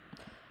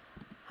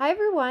Hi,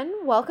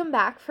 everyone. Welcome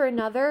back for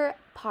another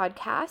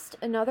podcast,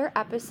 another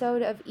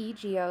episode of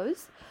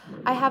eGeos.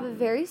 I have a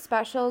very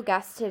special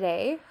guest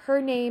today. Her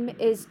name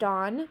is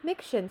Dawn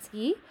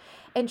McShinsky,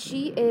 and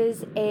she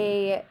is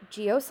a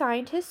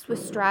geoscientist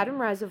with Stratum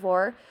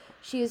Reservoir.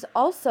 She is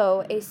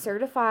also a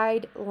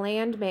certified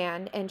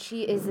landman, and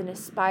she is an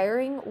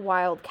aspiring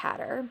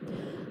wildcatter.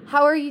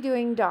 How are you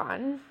doing,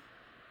 Dawn?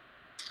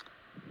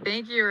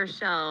 Thank you,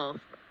 Rochelle.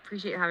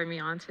 Appreciate having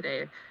me on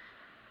today.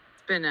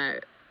 It's been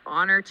an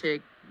honor to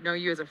know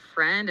you as a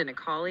friend and a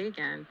colleague,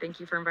 and thank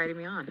you for inviting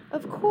me on.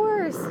 Of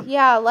course.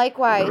 Yeah,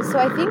 likewise. So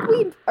I think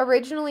we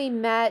originally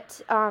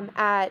met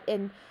at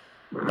an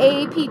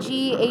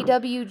AAPG,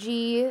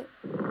 AWG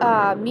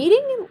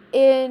meeting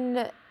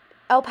in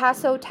El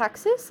Paso,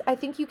 Texas. I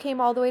think you came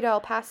all the way to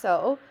El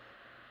Paso.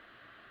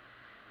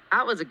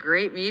 That was a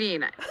great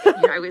meeting.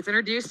 I was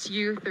introduced to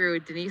you through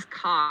Denise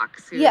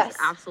Cox, who Yes. is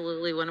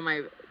absolutely one of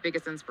my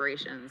biggest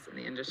inspirations in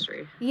the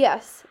industry.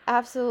 Yes,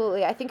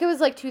 absolutely. I think it was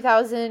like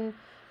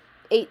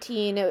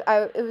 2018.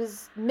 It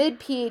was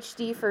mid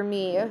PhD for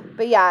me.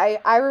 But yeah,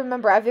 I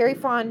remember. I have very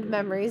fond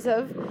memories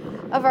of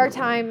our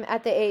time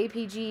at the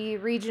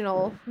AAPG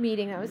regional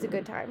meeting. That was a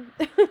good time.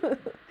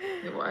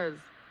 It was.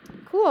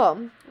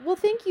 Cool. Well,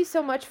 thank you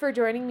so much for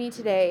joining me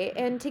today.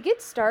 And to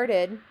get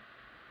started,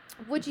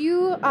 would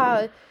you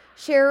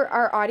share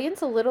our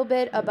audience a little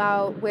bit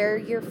about where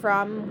you're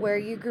from, where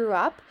you grew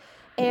up,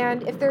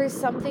 and if there is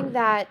something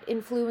that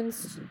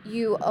influenced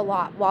you a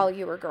lot while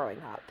you were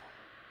growing up?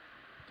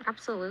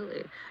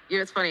 Absolutely.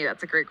 It's funny.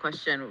 That's a great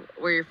question.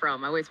 Where you're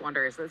from? I always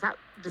wonder: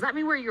 does that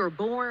mean where you were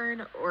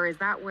born, or is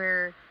that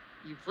where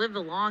you've lived the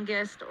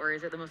longest, or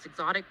is it the most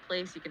exotic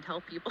place you can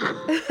tell people?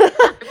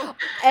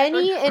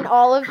 Any and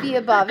all of the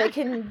above. It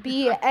can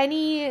be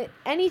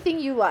anything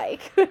you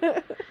like.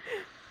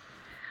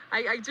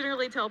 I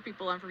generally tell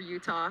people I'm from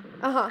Utah.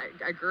 Uh-huh.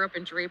 I grew up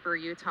in Draper,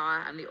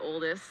 Utah. I'm the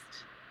oldest,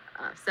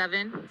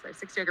 7. So I have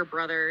 6 younger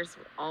brothers,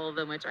 all of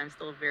them which I'm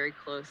still very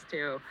close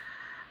to.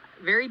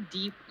 Very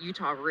deep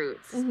Utah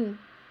roots. Mm-hmm.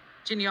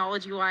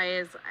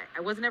 Genealogy-wise, I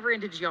wasn't ever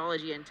into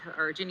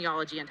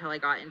genealogy until I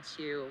got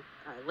into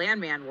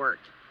landman work.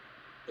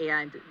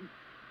 And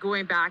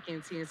going back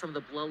and seeing some of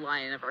the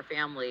bloodline of our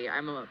family,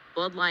 I'm a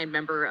bloodline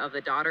member of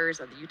the Daughters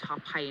of the Utah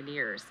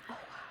Pioneers. Oh,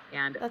 wow.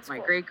 And That's my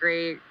cool.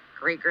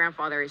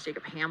 great-grandfather is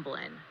Jacob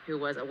Hamblin, who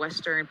was a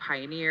Western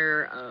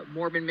pioneer, a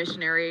Mormon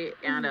missionary,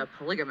 and a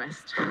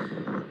polygamist.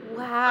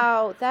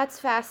 Wow, that's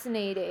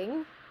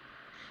fascinating.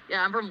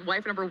 Yeah, I'm from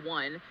wife number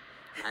 1.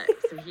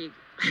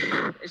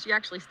 She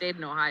actually stayed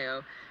in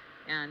Ohio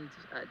and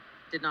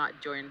did not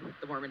join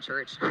the Mormon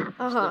church. She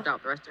lived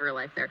out the rest of her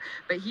life there.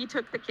 But he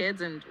took the kids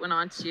and went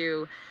on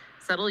to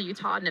settle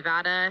Utah,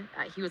 Nevada.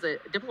 He was a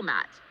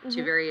diplomat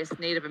to various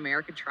Native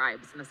American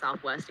tribes in the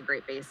Southwest and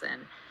Great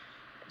Basin.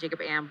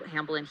 Jacob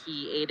Hamblin,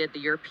 he aided the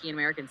European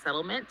American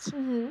settlement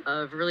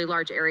of really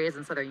large areas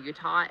in southern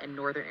Utah and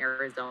northern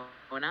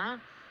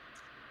Arizona.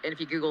 And if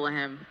you Google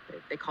him,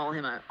 they call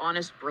him an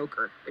honest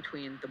broker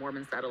between the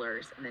Mormon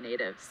settlers and the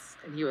natives.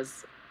 And he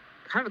was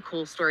kind of a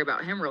cool story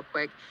about him real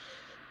quick.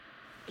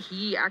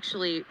 He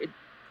actually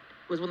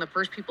was one of the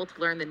first people to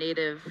learn the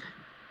Native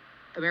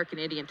American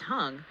Indian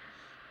tongue.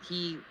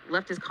 He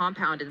left his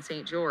compound in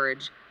St.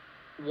 George,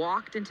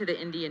 walked into the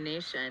Indian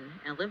Nation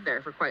and lived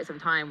there for quite some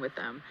time with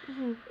them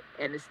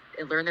and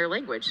learned their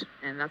language.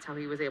 And that's how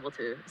he was able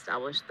to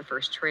establish the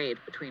first trade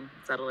between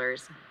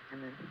settlers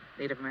and the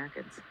Native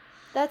Americans.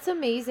 That's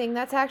amazing.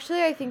 That's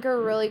actually, I think, a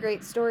really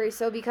great story.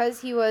 So because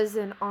he was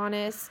an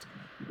honest,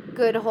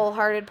 good,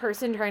 wholehearted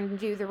person trying to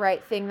do the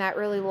right thing, that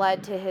really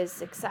led to his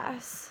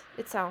success,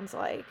 it sounds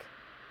like.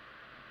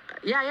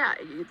 Yeah.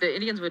 The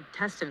Indians would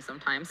test him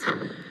sometimes.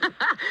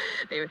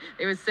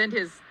 They would send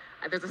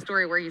there's a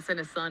story where he sent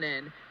his son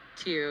in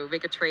to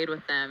make a trade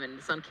with them, and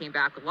the son came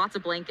back with lots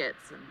of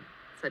blankets and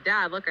said,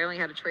 "Dad, look, I only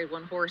had to trade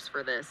 1 horse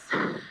for this."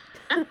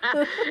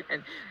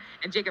 and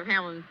Jacob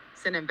Hamblin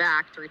sent him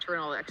back to return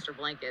all the extra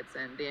blankets,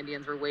 and the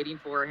Indians were waiting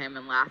for him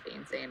and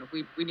laughing, saying,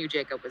 we knew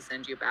Jacob would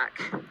send you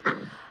back.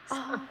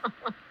 Oh.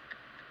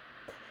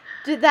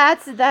 Dude,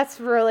 that's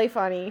really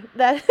funny.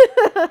 That's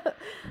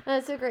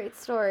a great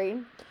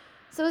story.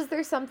 So is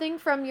there something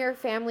from your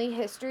family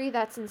history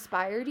that's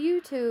inspired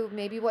you to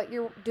maybe what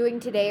you're doing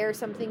today or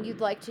something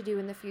you'd like to do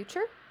in the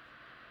future?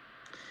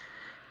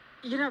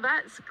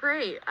 That's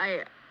great.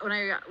 When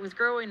I was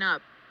growing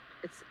up,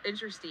 it's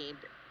interesting.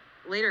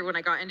 Later, when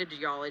I got into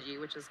geology,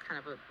 which is kind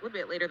of a little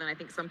bit later than I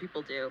think some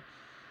people do,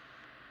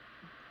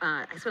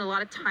 I spent a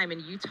lot of time in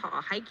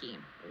Utah hiking.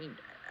 I mean,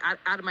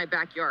 out of my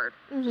backyard,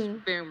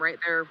 just boom, right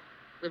there.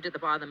 Lived at the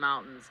bottom of the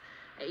mountains.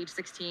 At age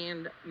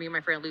 16, me and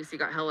my friend Lucy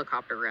got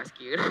helicopter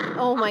rescued.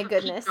 Oh my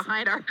goodness!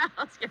 Behind our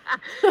house, yeah.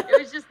 It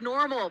was just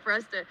normal for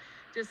us to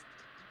just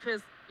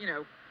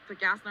put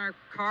gas in our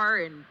car,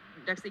 and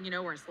next thing you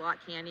know, we're in slot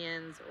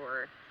canyons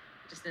or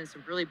just in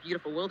some really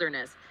beautiful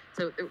wilderness.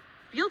 So the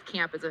field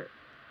camp is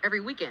every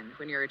weekend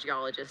when you're a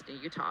geologist in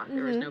Utah.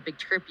 There was no big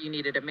trip you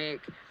needed to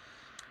make.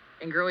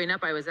 And growing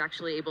up, I was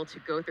actually able to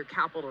go through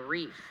Capitol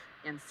Reef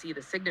and see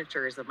the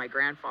signatures of my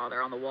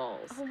grandfather on the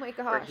walls. Oh my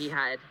gosh. Where he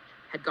had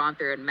had gone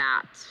through and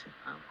mapped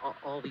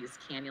all these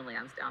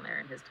canyonlands down there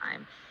in his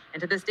time.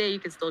 And to this day, you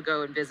can still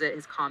go and visit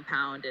his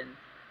compound and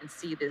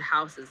see the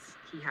houses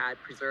he had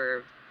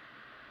preserved.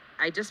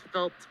 I just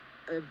felt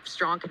a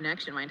strong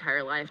connection my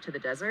entire life to the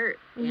desert,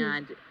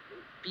 and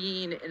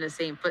being in the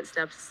same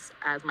footsteps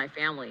as my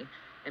family,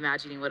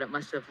 imagining what it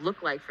must have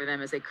looked like for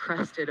them as they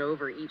crested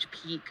over each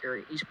peak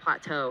or each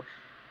plateau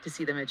to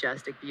see the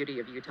majestic beauty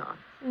of Utah.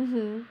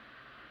 It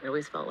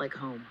always felt like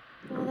home.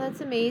 Well,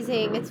 that's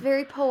amazing. It's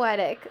very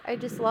poetic. I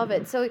just love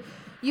it. So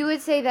you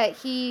would say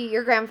that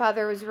your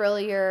grandfather was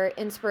really your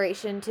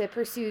inspiration to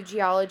pursue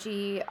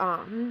geology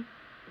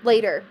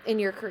later in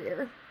your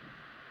career?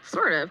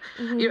 Sort of.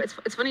 You know,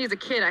 it's funny, as a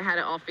kid, I had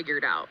it all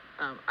figured out.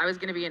 I was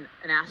going to be an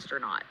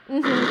astronaut.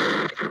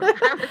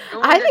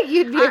 I think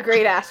you'd be a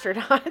great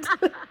astronaut.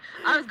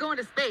 I was going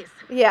to space.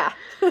 Yeah.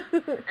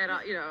 And,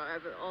 you know, I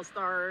have all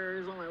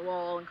stars on my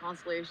wall and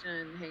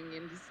constellation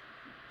hanging, just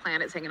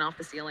planets hanging off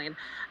the ceiling.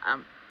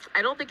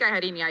 I don't think I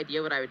had any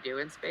idea what I would do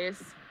in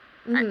space.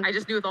 I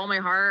just knew with all my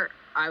heart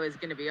I was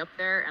going to be up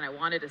there, and I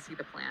wanted to see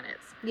the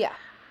planets. Yeah.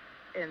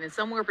 And then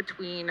somewhere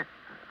between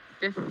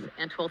 5th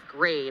and 12th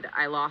grade,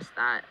 I lost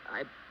that.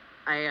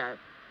 I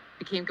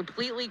became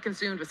completely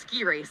consumed with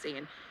ski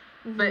racing.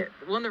 But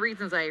one of the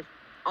reasons I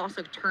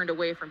also turned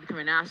away from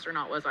becoming an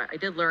astronaut was I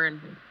did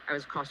learn I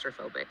was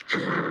claustrophobic.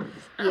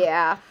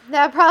 Yeah,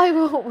 that probably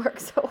won't work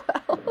so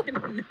well.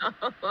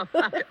 No.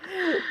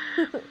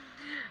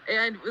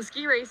 And with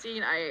ski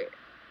racing,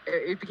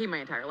 it became my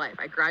entire life.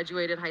 I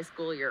graduated high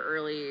school a year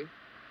early,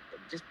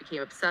 just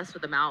became obsessed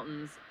with the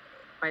mountains.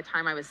 By the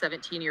time I was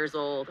 17 years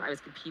old, I was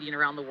competing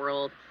around the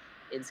world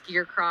in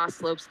skier cross,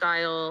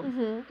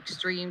 slopestyle,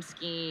 extreme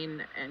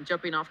skiing, and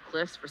jumping off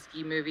cliffs for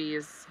ski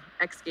movies,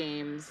 X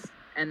Games.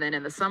 And then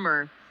in the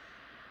summer,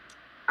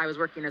 I was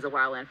working as a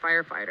wildland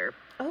firefighter.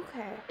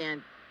 Okay.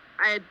 And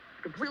I had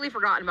completely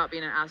forgotten about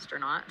being an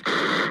astronaut.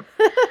 And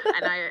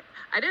I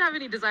didn't have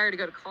any desire to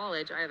go to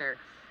college either.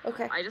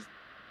 Okay.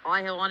 All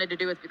I wanted to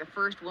do was be the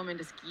first woman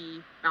to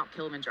ski Mount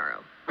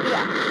Kilimanjaro.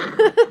 Yeah.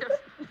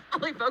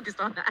 Fully focused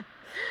on that.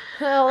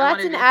 Well,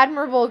 that's an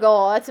admirable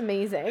goal. That's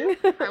amazing.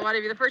 I wanted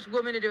to be the first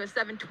woman to do a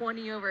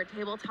 720 over a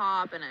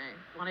tabletop, and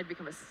I wanted to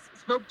become a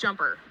smoke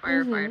jumper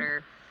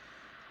firefighter.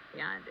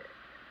 And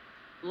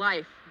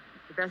life,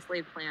 the best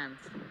laid plans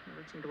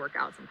never seem to work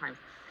out sometimes.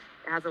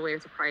 It has a way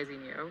of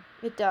surprising you.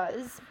 It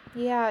does.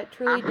 Yeah, it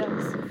truly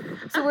does.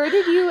 So where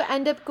did you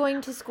end up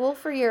going to school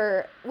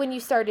when you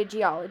started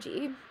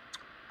geology?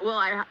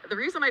 Well, the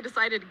reason I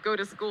decided to go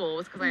to school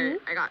was because I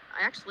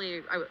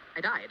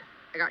died.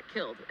 I got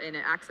killed in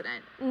an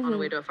accident on the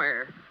way to a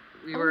fire.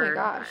 We were, my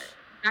gosh.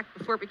 Back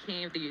before it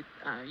became the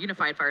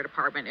Unified Fire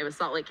Department, it was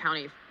Salt Lake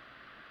County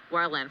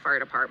Wildland Fire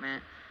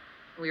Department.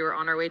 We were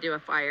on our way to a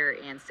fire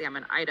in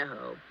Salmon,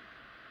 Idaho.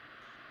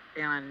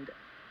 And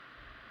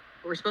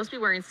we're supposed to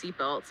be wearing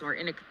seatbelts, and we're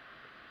in a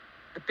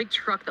big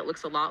truck that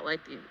looks a lot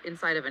like the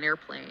inside of an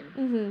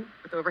airplane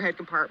with overhead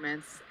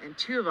compartments, and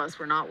 2 of us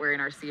were not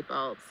wearing our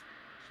seatbelts.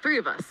 3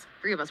 of us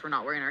were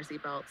not wearing our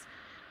seatbelts.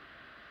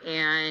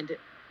 And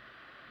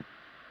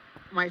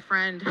my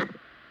friend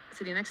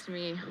sitting next to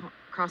me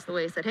across the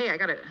way said, "Hey, I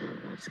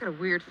just got a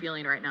weird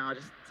feeling right now.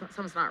 Just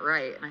something's not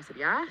right." And I said,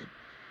 "Yeah?"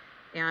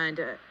 And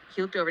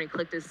he looked over and he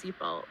clicked his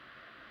seatbelt.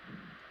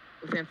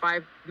 Within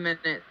 5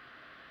 minutes,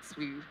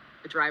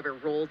 the driver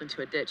rolled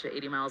into a ditch at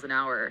 80 miles an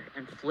hour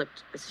and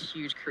flipped this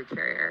huge crew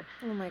carrier.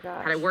 Oh my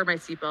gosh. Had I worn my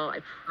seatbelt,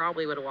 I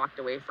probably would have walked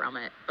away from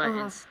it. But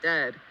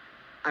instead,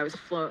 I was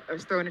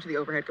thrown into the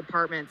overhead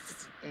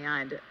compartments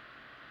and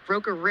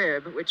broke a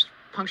rib, which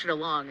punctured a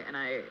lung,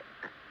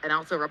 and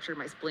also ruptured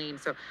my spleen.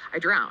 So I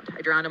drowned.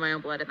 I drowned in my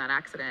own blood in that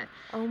accident.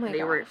 Oh my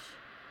gosh.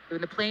 When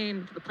the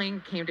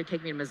plane came to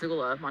take me to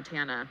Missoula,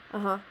 Montana,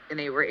 and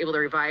they were able to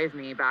revive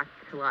me back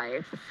to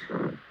life.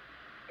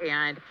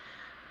 And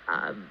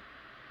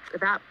at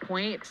that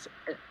point,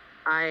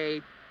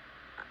 I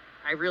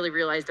really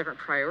realized different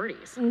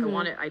priorities.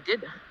 I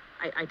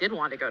did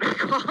want to go to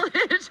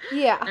college.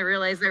 Yeah. I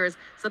realized there was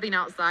something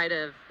outside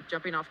of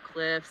jumping off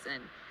cliffs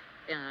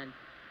and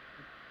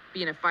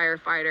being a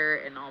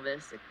firefighter and all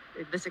this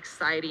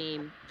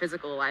exciting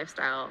physical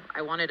lifestyle. I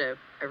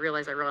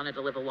realized I wanted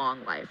to live a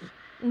long life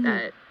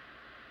that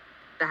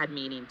had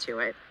meaning to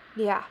it.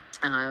 Yeah.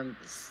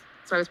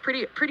 So I was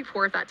pretty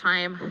poor at that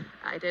time.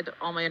 I did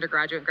all my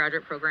undergraduate and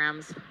graduate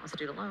programs on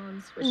student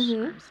loans, which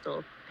I'm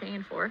still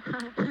paying for.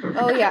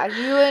 Oh yeah,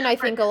 you and I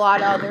think a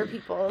lot of other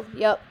people.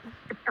 Yep.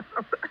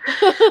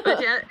 But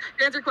to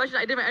answer your question,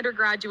 I did my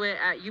undergraduate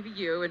at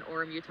UVU in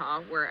Orem,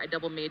 Utah, where I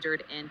double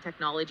majored in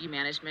technology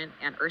management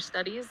and earth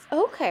studies.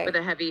 Okay. With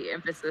a heavy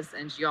emphasis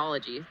in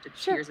geology, did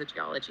 2 years of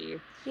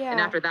geology. Yeah. And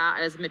after that,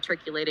 I was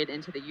matriculated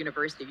into the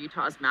University of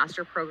Utah's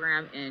master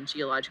program in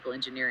geological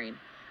engineering.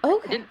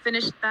 Okay. I didn't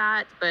finish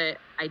that, but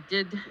I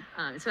did.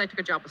 So I took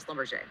a job with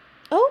Schlumberger.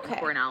 Okay.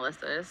 For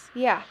analysis.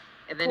 Yeah.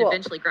 And then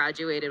eventually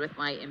graduated with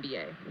my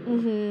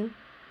MBA.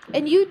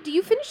 And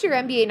you finished your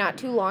MBA not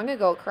too long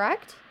ago,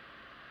 correct?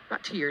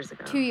 About 2 years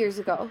ago. 2 years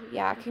ago.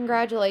 Yeah.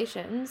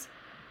 Congratulations.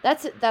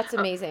 That's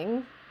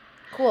amazing.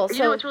 Cool. You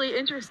know what's really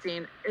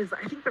interesting is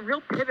I think the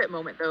real pivot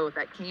moment, though,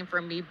 that came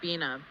from me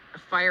being a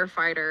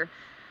firefighter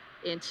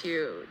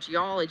into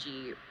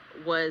geology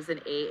was an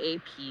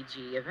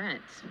AAPG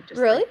event.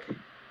 Really?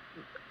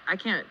 I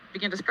can't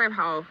begin to describe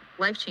how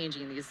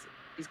life-changing these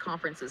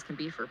conferences can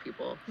be for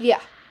people. Yeah,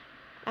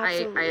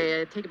 absolutely. I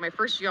had taken my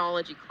first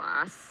geology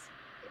class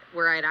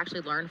where I had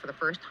actually learned for the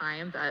first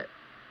time that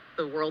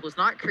the world was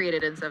not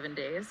created in 7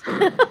 days.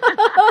 Woohoo!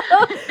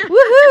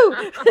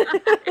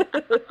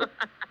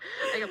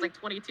 I was like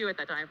 22 at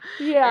that time.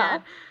 Yeah.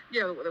 And,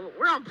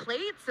 we're on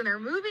plates and they're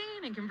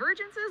moving and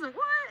convergences and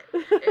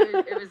what?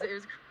 It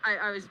was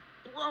I was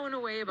blown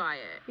away by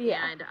it.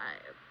 Yeah.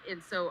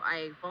 And so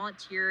I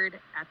volunteered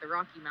at the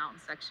Rocky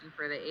Mountain section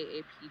for the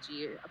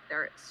AAPG up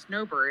there at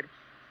Snowbird.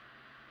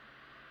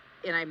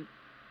 And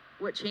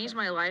what changed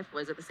my life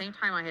was at the same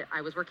time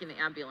I was working the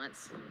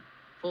ambulance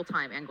full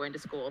time and going to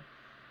school.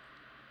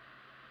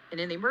 And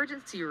in the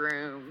emergency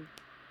room,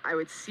 I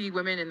would see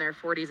women in their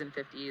 40s and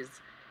 50s,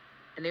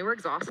 and they were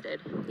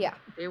exhausted. Yeah.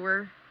 They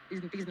were,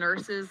 these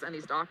nurses and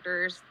these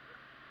doctors,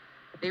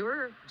 they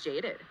were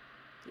jaded.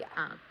 Yeah.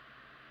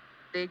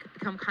 They could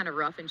become kind of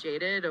rough and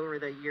jaded over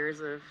the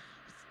years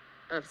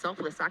of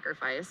selfless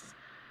sacrifice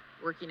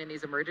working in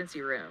these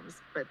emergency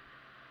rooms, but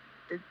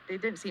they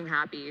didn't seem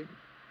happy,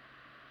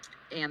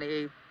 and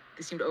they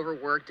seemed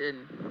overworked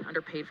and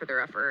underpaid for their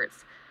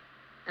efforts.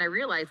 And I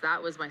realized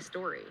that was my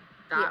story.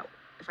 That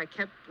if I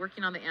kept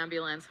working on the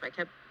ambulance, if I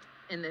kept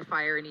in the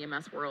fire and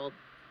EMS world,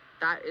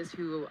 that is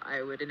who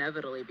I would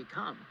inevitably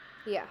become.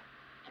 Yeah.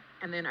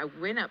 And then I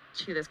went up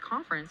to this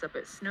conference up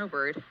at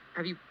Snowbird.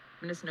 Have you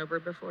been to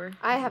Snowbird before?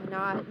 I have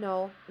not.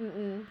 No.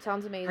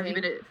 Sounds amazing.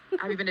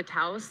 Have you been to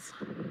Taos?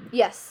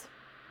 Yes.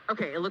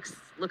 Okay, it looks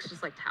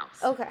just like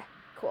Taos. Okay,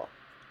 cool.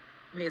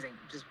 Amazing.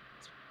 Just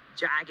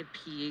jagged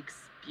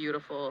peaks,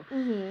 beautiful.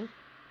 Mm-hmm.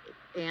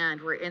 And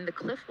we're in the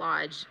Cliff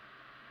Lodge,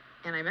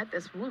 and I met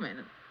this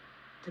woman.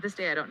 To this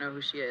day, I don't know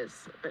who she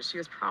is, but she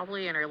was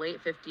probably in her late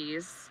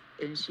 50s,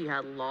 and she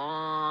had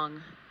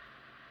long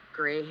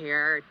gray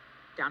hair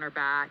down her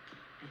back,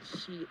 and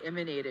she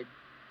emanated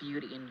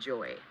beauty and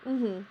joy.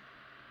 Mm-hmm. And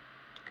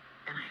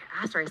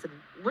I asked her, I said,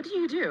 "What do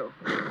you do?"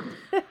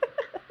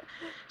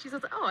 She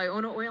says, "Oh, I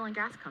own an oil and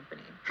gas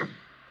company."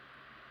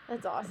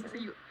 That's awesome.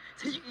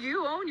 So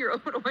you own your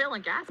own oil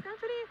and gas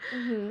company?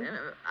 Mm-hmm.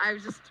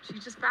 And she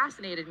just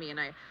fascinated me, and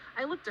I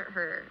looked at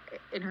her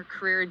in her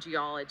career in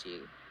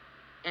geology.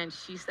 And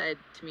she said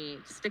to me,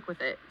 "Stick with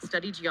it.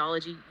 Study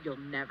geology. You'll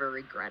never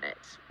regret it."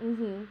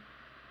 Mm-hmm.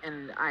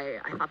 And I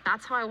thought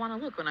that's how I want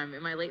to look when I'm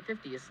in my late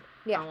 50s.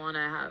 Yeah. I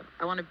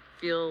want to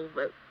feel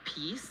at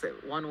peace,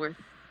 at one with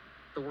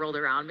the world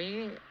around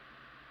me,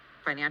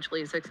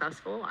 financially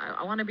successful.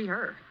 I want to be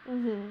her.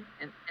 Mm-hmm.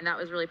 And that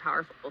was really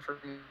powerful for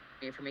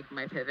me for making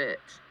my pivot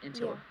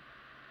into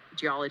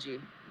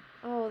geology.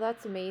 Oh,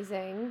 that's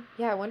amazing.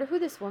 Yeah, I wonder who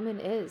this woman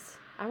is.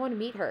 I want to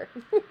meet her.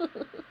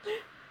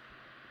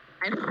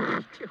 I know,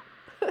 me too.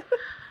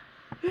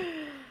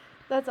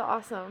 That's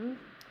awesome.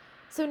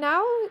 So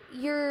now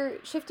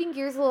you're shifting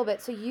gears a little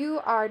bit. So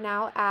you are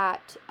now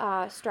at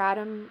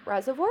Stratum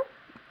Reservoir.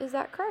 Is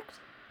that correct?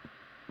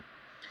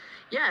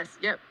 Yes.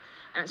 Yep.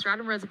 At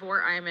Stratum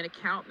Reservoir, I am an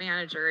account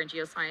manager and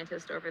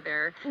geoscientist over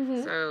there.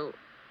 Mm-hmm. So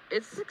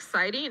it's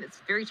exciting.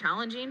 It's very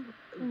challenging.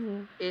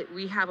 Mm-hmm.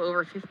 We have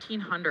over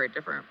 1,500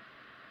 different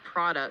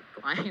product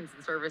lines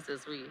and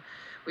services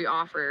we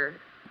offer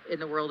in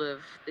the world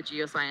of the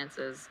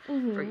geosciences,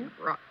 Mm-hmm.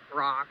 for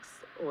rocks,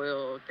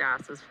 oil,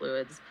 gases,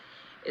 fluids.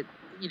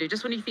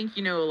 Just when you think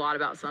you know a lot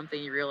about something,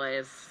 you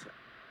realize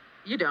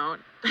you don't.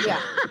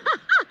 Yeah.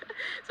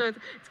 So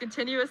it's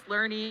continuous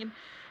learning,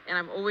 and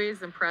I'm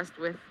always impressed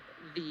with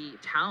the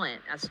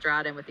talent at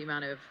Stratum, with the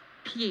amount of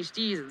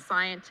PhDs and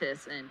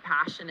scientists and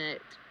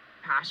passionate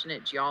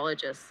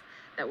geologists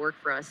that work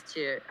for us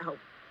to help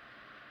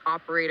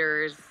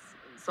operators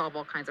solve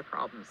all kinds of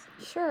problems.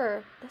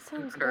 Sure. That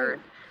sounds great.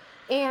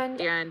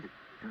 And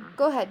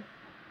go ahead.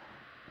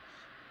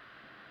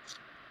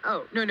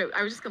 Oh, no.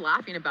 I was just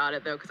laughing about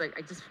it, though, because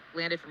I just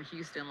landed from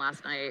Houston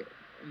last night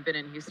and been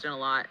in Houston a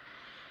lot.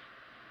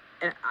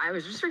 And I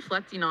was just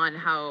reflecting on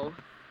how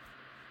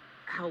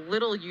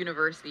little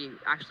university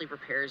actually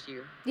prepares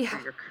you for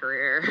your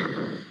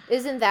career.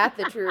 Isn't that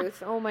the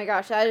truth? Oh my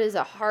gosh, that is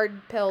a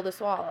hard pill to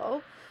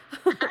swallow.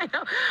 I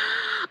know.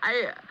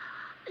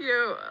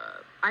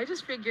 I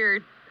just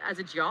figured as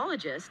a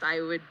geologist,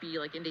 I would be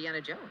like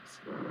Indiana Jones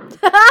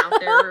out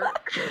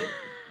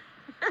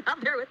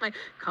there with my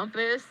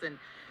compass and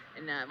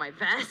my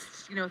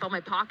vest, with all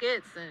my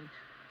pockets, and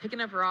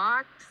picking up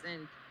rocks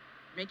and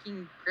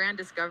making grand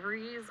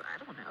discoveries. I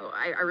don't know.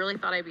 I really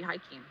thought I'd be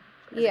hiking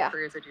as a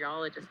career as a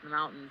geologist in the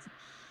mountains.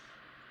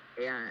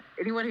 And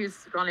anyone who's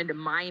gone into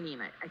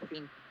mining, I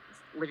think,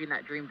 is living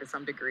that dream to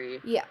some degree.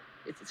 Yeah.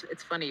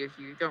 It's funny if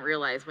you don't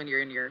realize when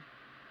you're in your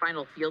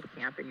final field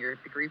camp in your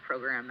degree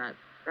program that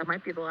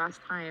might be the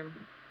last time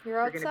you're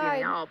outside. You're going to be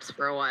in the Alps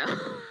for a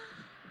while.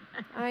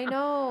 I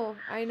know.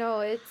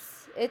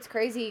 It's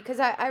crazy, because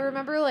I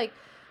remember, like,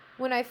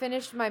 when I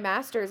finished my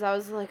master's, I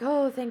was like,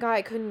 oh, thank God,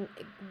 I couldn't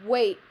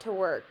wait to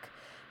work.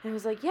 And I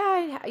was like,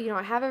 yeah,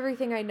 I have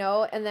everything I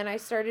know. And then I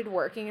started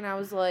working and I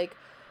was like,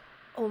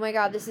 oh my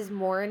God, this is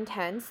more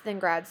intense than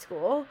grad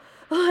school.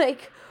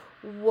 Like,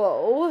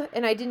 whoa.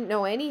 And I didn't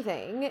know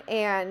anything.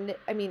 And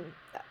I mean,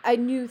 I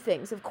knew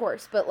things, of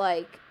course, but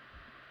like,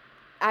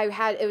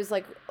 it was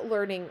like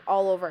learning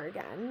all over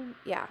again.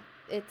 Yeah,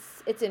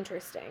 it's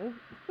interesting.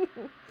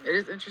 It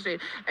is interesting.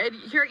 And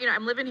here,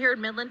 I'm living here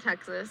in Midland,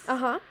 Texas.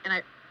 Uh-huh.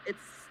 And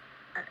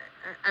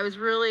I was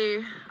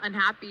really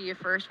unhappy at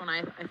first when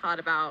I thought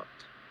about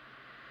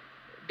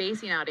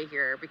basing out of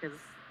here because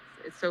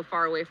it's so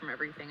far away from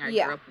everything I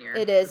grew up near.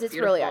 It is. It's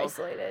really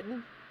isolated.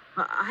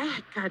 But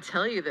I gotta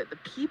tell you that the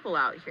people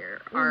out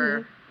here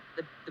are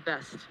the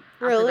best.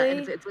 Really?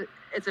 And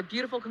it's a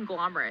beautiful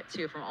conglomerate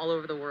too from all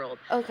over the world.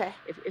 Okay.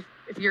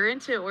 If you're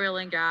into oil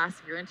and gas,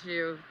 if you're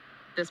into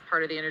this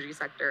part of the energy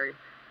sector,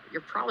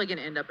 you're probably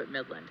gonna end up at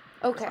Midland.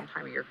 Okay. For some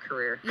time of your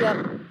career.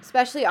 Yep.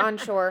 Especially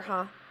onshore,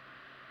 huh?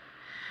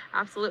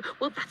 Absolutely.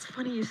 Well, that's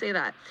funny you say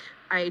that.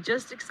 I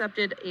just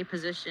accepted a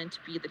position to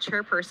be the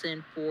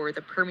chairperson for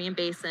the Permian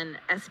Basin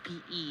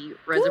SPE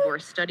Reservoir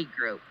Study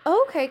Group.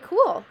 Okay,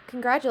 cool.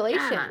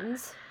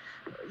 Congratulations.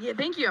 Yeah,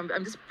 thank you.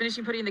 I'm just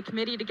finishing putting the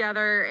committee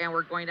together, and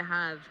we're going to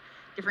have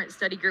different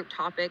study group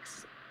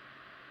topics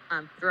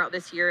throughout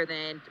this year.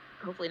 Then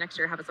hopefully next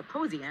year have a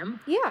symposium.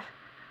 Yeah.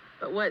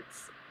 But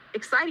what's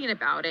exciting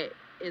about it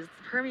is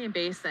the Permian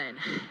Basin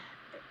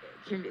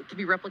can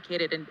be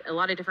replicated in a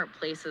lot of different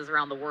places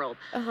around the world.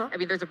 Uh-huh. I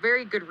mean, there's a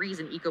very good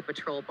reason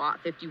Ecopetrol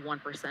bought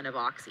 51% of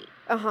Oxy.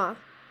 Uh-huh.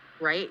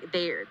 Right?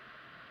 They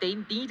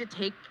need to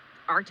take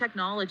our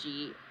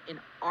technology in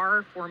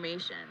our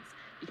formations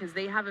because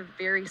they have a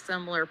very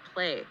similar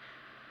play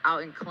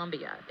out in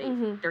Colombia.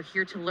 They're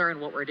here to learn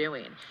what we're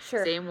doing.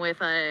 Sure. Same with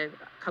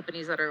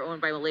companies that are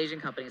owned by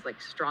Malaysian companies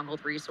like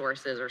Stronghold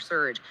Resources or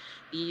Surge.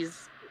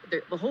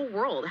 The whole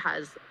world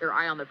has their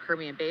eye on the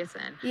Permian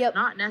Basin. Yep.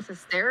 Not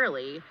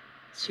necessarily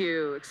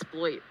to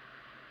exploit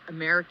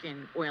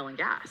American oil and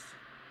gas.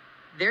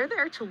 They're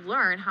there to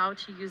learn how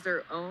to use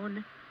their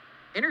own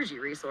energy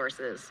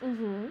resources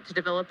to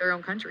develop their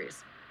own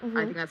countries.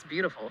 I think that's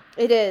beautiful.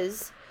 It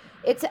is.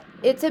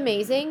 It's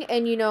amazing.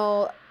 And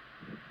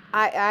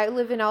I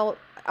live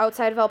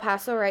outside of El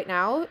Paso right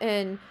now,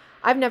 and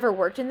I've never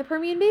worked in the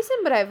Permian Basin,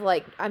 but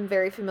I'm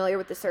very familiar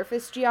with the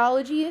surface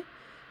geology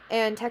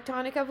and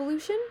tectonic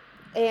evolution.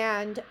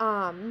 And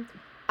I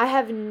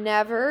have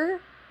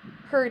never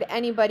heard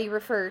anybody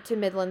refer to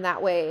Midland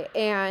that way,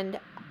 and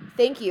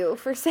thank you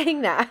for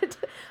saying that.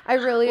 I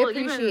really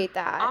appreciate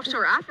that.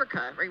 Offshore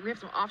Africa, right? We have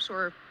some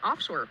offshore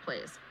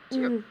plays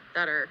too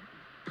that are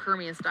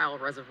Permian style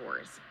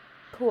reservoirs.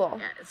 Cool.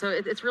 Yeah, so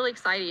it's really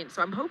exciting.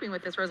 So I'm hoping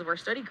with this reservoir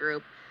study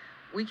group,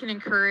 we can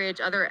encourage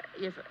other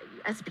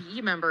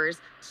SPE members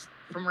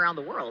from around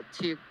the world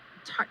to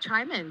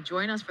chime in,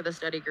 join us for the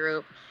study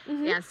group,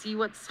 and see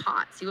what's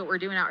hot, see what we're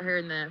doing out here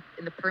in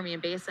the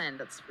Permian Basin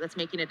that's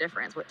making a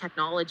difference. What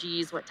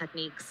technologies, what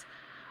techniques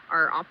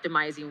are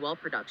optimizing well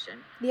production.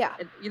 Yeah.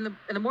 And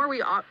the more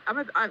we,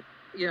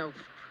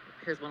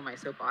 here's one of my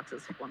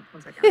soapboxes. One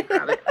second, I'll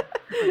grab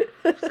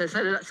it. So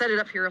set it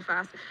up here real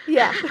fast.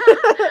 Yeah.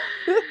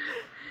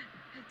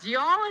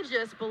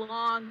 Geologists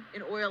belong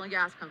in oil and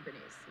gas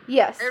companies.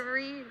 Yes.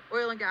 Every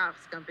oil and gas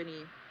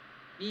company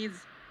needs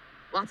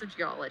lots of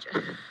geologists.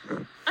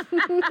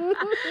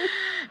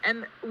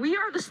 And we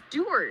are the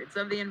stewards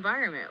of the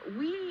environment.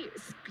 We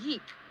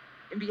speak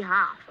in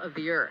behalf of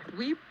the earth.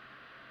 We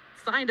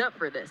signed up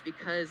for this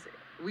because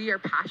we are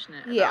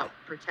passionate about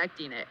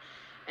protecting it.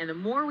 And the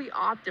more we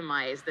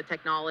optimize the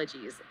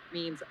technologies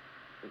means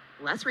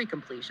less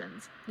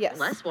recompletions,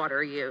 less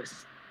water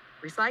use,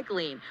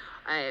 recycling.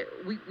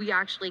 We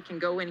actually can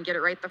go in and get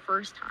it right the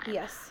first time.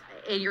 Yes.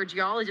 And your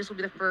geologist will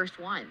be the first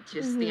one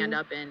to stand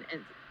up and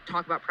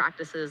talk about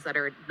practices that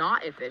are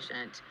not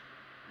efficient,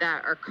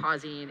 that are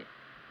causing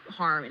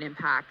harm and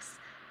impacts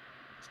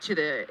to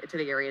the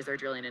areas they're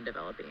drilling and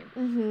developing.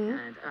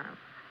 And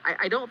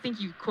I don't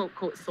think you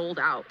quote sold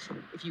out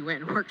if you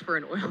went and worked for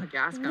an oil and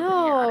gas company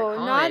out of college.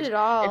 No, not at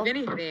all. If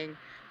anything,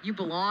 you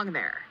belong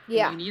there.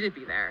 Yeah. You need to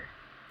be there.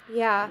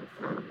 Yeah,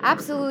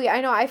 absolutely.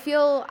 I know. I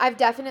feel I've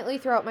definitely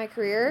throughout my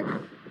career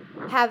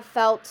have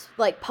felt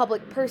like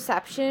public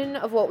perception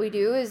of what we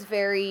do is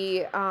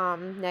very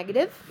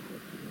negative,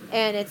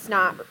 and it's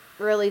not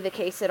really the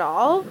case at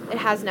all. It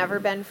has never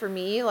been for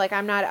me. Like,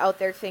 I'm not out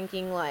there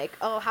thinking like,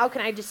 oh, how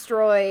can I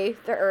destroy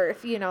the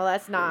earth?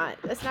 That's not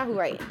who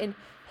I am.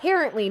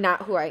 Inherently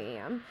not who I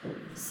am.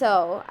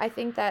 So I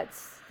think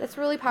that's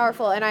really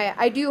powerful. And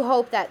I do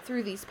hope that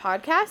through these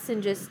podcasts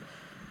and just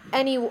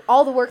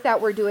all the work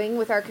that we're doing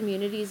with our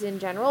communities in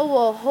general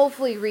will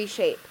hopefully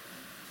reshape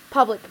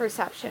public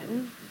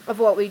perception of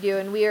what we do.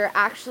 And we are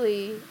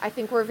actually, I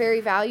think we're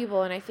very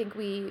valuable, and I think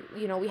we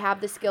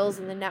have the skills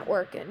and the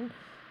network and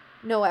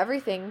know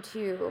everything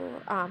to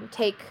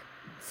take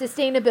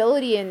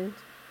sustainability and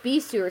be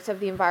stewards of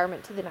the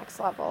environment to the next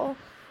level.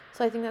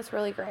 So I think that's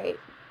really great.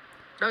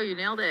 Oh, you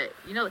nailed it.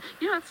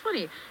 It's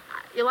funny.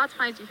 A lot of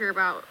times you hear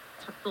about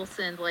they'll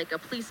send like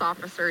police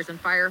officers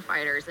and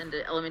firefighters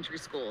into elementary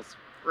schools,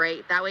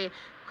 right? That way,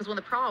 because one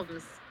of the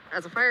problems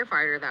as a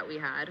firefighter that we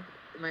had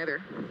in my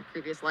other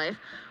previous life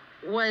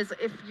was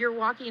if you're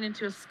walking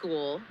into a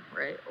school,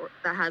 right, or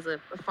that has a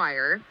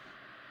fire,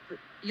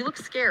 you look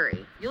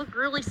scary. You look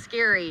really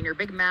scary in your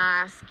big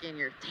mask and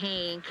your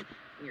tank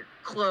and your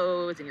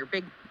clothes and your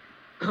big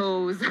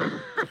hose.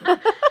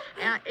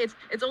 And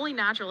it's only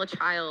natural a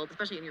child,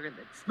 especially when you're in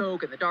the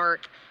smoke and the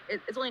dark,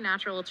 it's only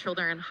natural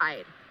children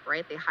hide,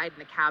 right? They hide in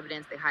the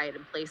cabinets, they hide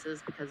in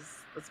places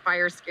because this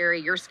fire's scary,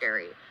 you're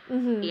scary.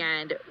 Mm-hmm.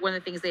 And one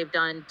of the things they've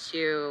done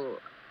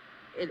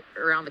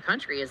around the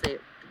country is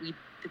we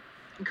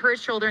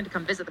encourage children to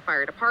come visit the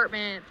fire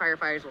department.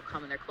 Firefighters will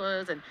come in their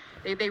clothes, and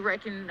they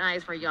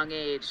recognize from a young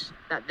age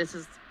that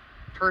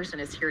person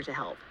is here to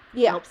help,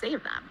 to help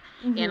save them,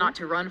 mm-hmm. and not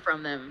to run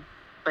from them,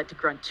 but to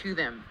run to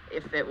them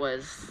if it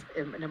was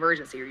an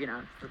emergency. Or,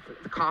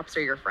 the cops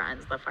are your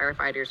friends, the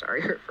firefighters are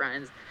your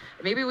friends.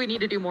 Maybe we need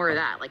to do more of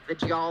that. Like the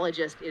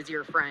geologist is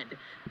your friend.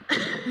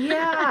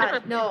 Yeah,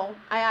 no,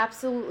 I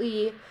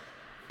absolutely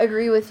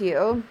agree with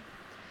you.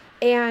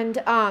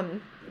 And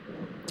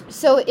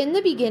so in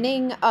the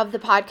beginning of the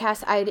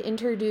podcast, I'd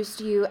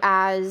introduced you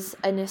as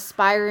an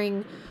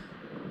aspiring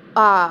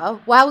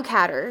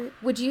wildcatter.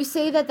 Would you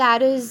say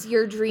that is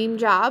your dream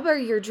job or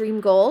your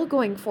dream goal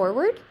going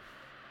forward?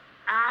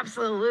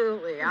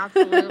 Absolutely.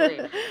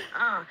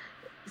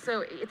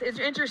 So it's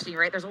interesting,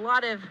 right? There's a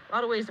lot of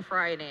ways to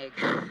fry an egg.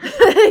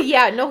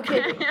 Yeah, no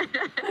kidding.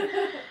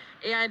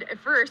 And at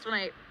first, when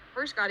I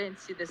first got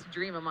into this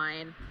dream of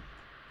mine,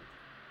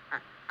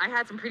 I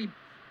had some pretty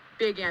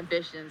big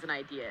ambitions and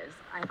ideas.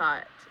 I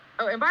thought,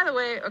 oh, and by the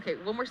way, okay,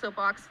 one more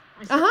soapbox. Let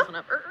me set this one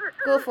up.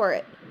 Go for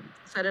it.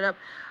 Set it up.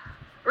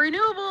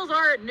 Renewables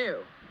aren't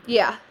new.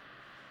 Yeah.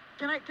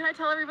 Can I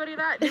tell everybody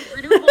that?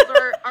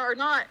 Renewables are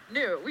not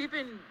new. We've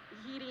been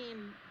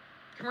heating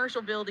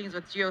commercial buildings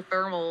with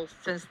geothermal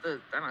since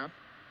the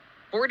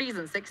 40s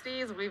and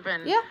 60s.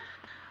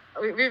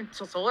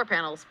 Solar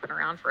panels been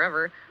around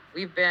forever.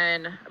 We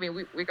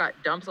got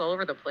dumps all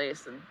over the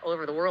place and all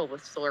over the world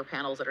with solar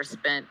panels that are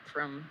spent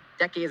from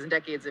decades and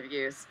decades of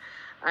use.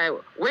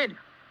 Wind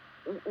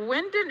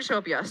didn't show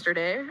up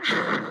yesterday.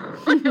 I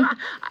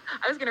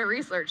was going to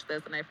research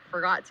this and I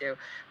forgot to,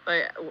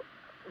 but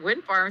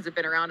wind farms have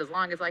been around as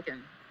long as I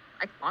can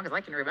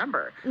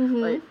remember. Mm-hmm.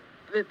 Like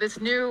this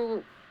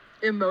new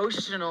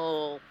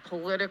emotional,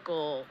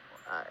 political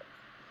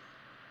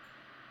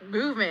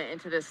movement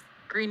into this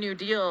Green New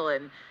Deal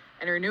and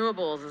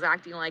renewables is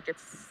acting like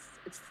it's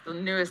the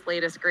newest,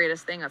 latest,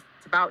 greatest thing that's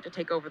about to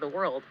take over the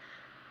world.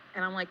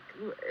 And I'm like,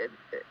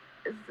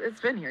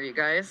 it's been here, you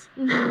guys.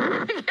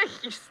 Mm-hmm.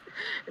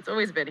 It's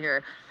always been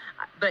here.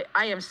 But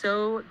I am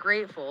so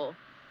grateful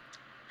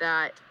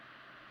that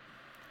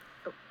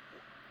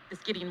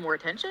it's getting more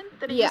attention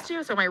than it used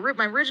to. So my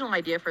original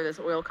idea for this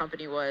oil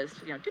company was,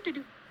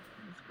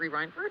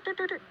 rewind,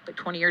 like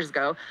 20 years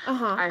ago,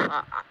 I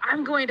thought,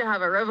 I'm going to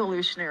have a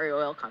revolutionary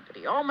oil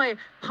company. All my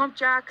pump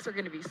jacks are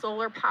going to be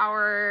solar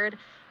powered,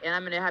 and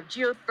I'm going to have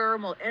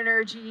geothermal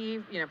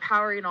energy,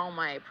 powering all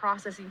my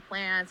processing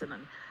plants, and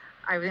then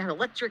I would have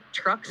electric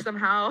trucks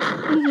somehow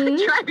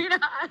driving.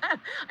 I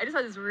just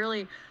had this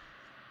really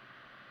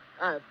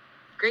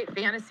great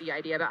fantasy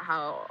idea about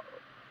how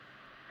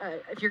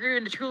if you're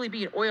going to truly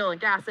be oil and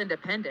gas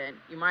independent,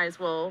 you might as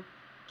well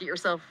get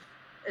yourself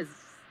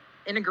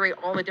integrate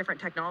all the different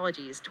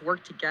technologies to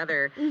work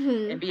together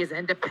and be as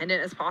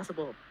independent as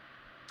possible.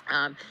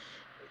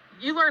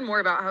 You learn more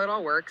about how it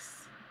all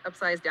works,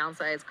 upsize,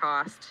 downsize,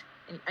 cost,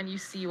 and you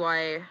see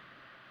why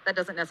that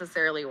doesn't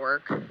necessarily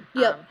work.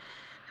 Yep.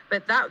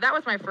 But that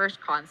was my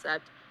first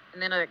concept.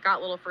 And then I got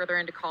a little further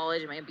into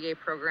college, my MBA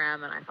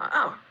program, and I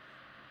thought,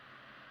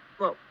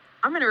 well,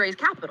 I'm going to raise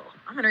capital.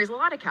 I'm going to raise a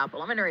lot of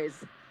capital. I'm going to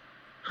raise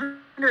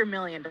 $100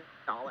 million.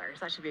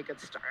 That should be a good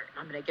start.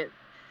 I'm going to get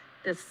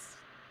this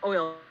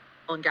oil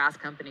and gas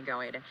company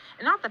going. And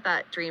not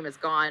that dream is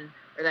gone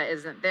or that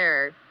isn't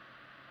there,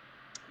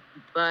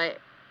 but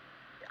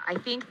I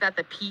think that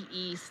the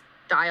PE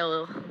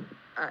style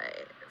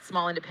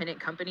small independent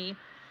company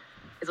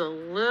is a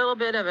little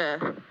bit of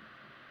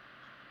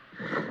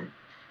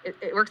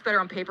it works better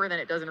on paper than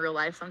it does in real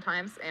life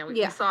sometimes. And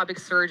we saw a big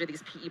surge of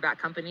these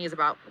PE-backed companies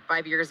about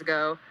 5 years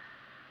ago,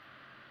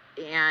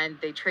 and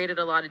they traded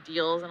a lot of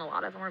deals and a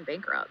lot of them were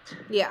bankrupt.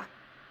 Yeah.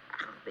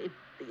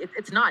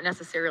 It's not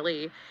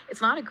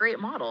a great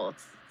model.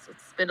 It's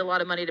spend a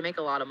lot of money to make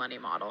a lot of money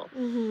model.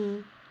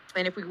 Mm-hmm.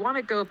 And if we want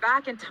to go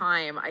back in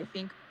time, I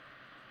think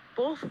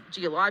both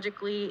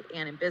geologically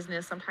and in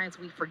business, sometimes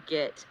we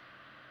forget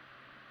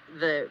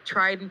the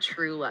tried and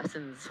true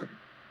lessons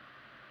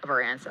of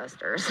our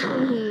ancestors.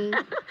 Mm-hmm.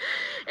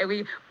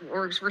 And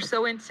we're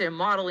so into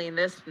modeling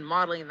this and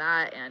modeling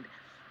that,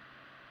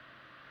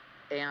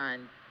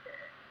 and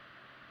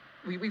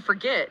we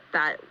forget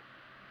that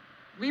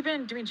we've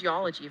been doing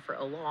geology for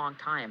a long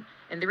time,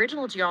 and the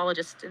original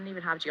geologists didn't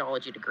even have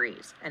geology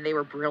degrees, and they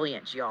were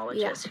brilliant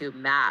geologists who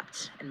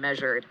mapped and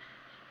measured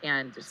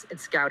and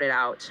scouted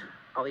out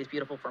all these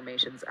beautiful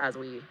formations as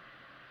we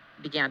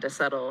began to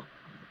settle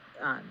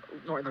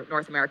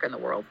North America and the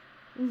world.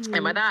 Mm-hmm.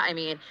 And by that, I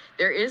mean,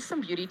 there is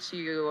some beauty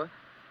to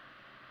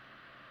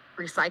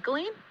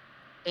recycling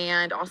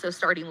and also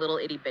starting little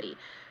itty bitty.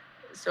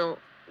 So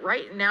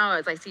right now,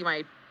 as I see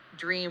my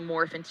dream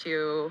morph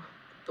into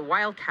the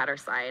wildcatter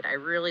side, I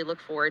really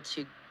look forward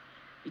to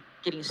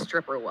getting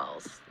stripper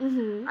wells.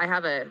 Mm-hmm. I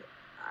have a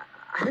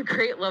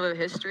great love of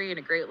history and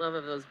a great love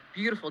of those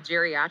beautiful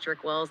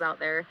geriatric wells out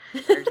there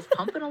that are just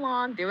pumping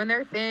along, doing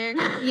their thing.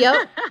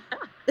 Yep.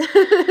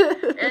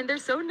 And they're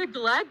so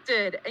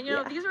neglected. And,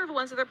 these are the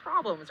ones that are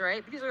problems,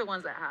 right? These are the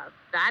ones that have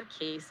bad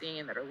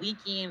casing, that are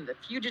leaking, the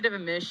fugitive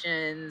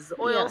emissions,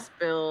 oil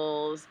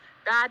spills,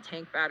 bad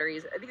tank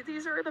batteries.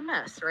 These are the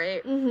mess,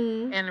 right?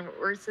 Mm-hmm. And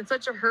we're in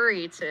such a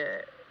hurry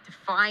to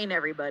find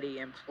everybody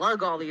and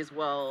plug all these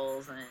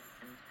wells and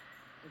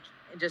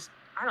just,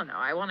 I don't know.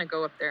 I want to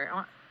go up there.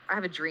 I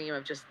have a dream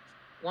of just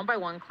one by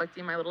one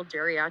collecting my little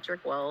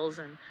geriatric wells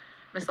and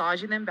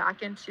massaging them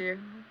back into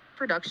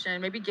production,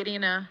 maybe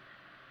getting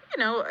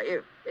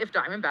if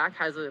Diamondback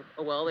has a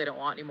well they don't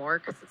want anymore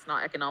because it's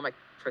not economic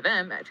for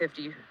them at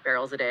 50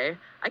 barrels a day,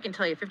 I can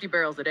tell you 50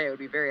 barrels a day would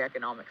be very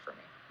economic for me.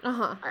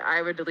 Uh-huh.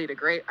 I would lead a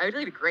great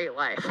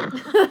life.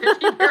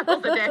 50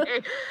 barrels a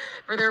day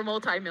for their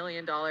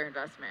multi-million-dollar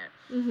investment.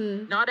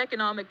 Mm-hmm. Not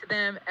economic to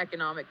them,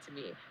 economic to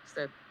me.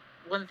 So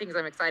one of the things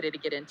I'm excited to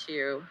get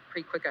into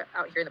pretty quick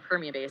out here in the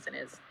Permian Basin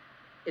is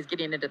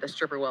getting into the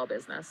stripper well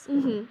business.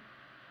 Mm-hmm.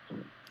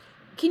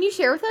 Can you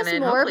share with us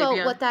more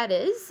about what that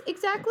is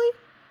exactly?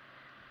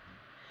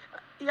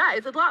 Yeah,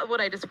 it's a lot of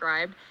what I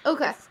described.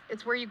 Okay.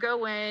 It's where you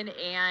go in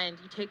and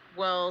you take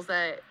wells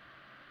that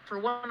for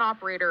one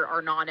operator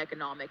are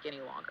non-economic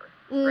any longer,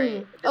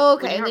 right? Oh,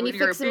 okay, and then you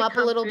fix them up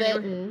a little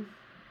bit.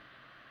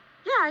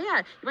 Yeah.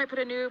 You might put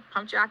a new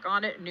pump jack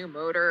on it, a new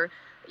motor,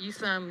 use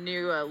some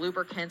new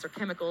lubricants or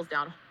chemicals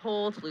down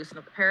hole to loosen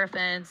up the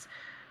paraffins,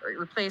 or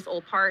replace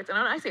old parts. And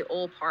when I say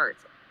old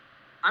parts,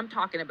 I'm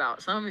talking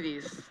about some of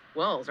these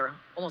wells are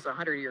almost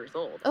 100 years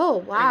old. Oh,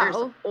 wow. I mean,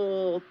 there's some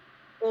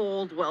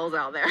old wells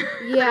out there.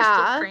 Yeah. They're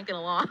still cranking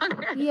along.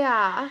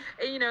 Yeah.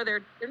 And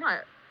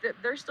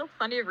there's still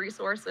plenty of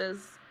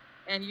resources,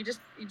 and you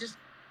just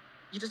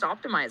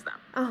optimize them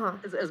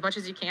as much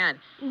as you can.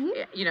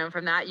 Mm-hmm.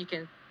 From that you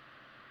can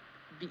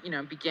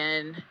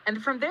begin,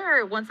 and from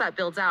there, once that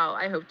builds out,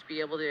 I hope to be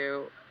able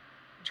to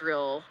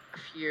drill a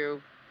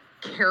few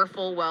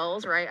careful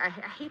wells, right? I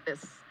hate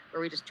this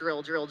where we just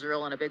drill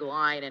in a big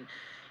line, and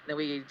then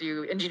we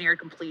do engineered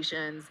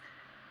completions,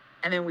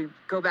 and then we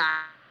go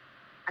back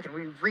and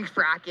we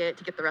refrac it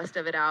to get the rest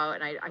of it out.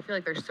 And I feel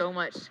like there's so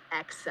much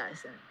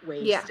excess and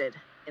wasted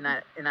in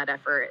that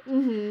effort.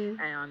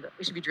 Mm-hmm. And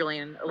we should be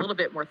drilling a little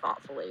bit more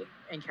thoughtfully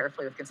and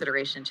carefully with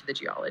consideration to the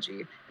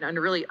geology and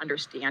really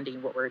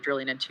understanding what we're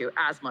drilling into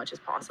as much as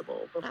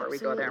possible before we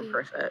go there and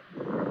perf it.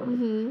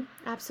 Mm-hmm.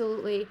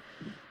 Absolutely.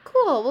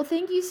 Cool. Well,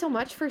 thank you so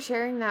much for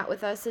sharing that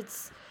with us.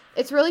 It's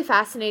really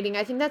fascinating.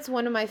 I think that's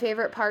one of my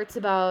favorite parts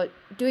about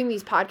doing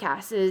these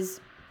podcasts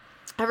is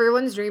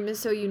everyone's dream is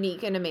so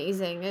unique and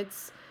amazing.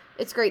 It's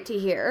great to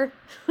hear.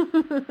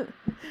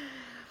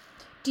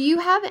 Do you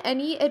have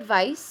any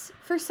advice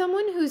for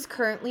someone who's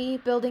currently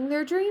building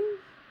their dream?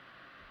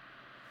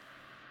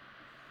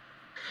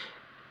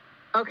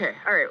 Okay.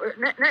 All right.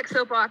 Next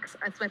soapbox.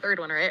 That's my third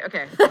one, right?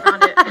 Okay.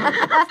 Found it.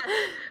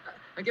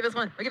 I'll give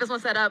this one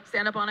set up.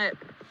 Stand up on it.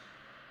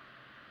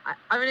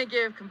 I'm going to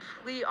give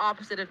complete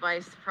opposite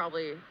advice to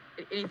probably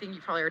anything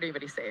you've probably heard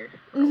anybody say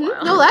for a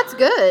while. No, that's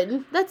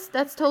good.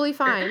 That's totally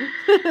fine.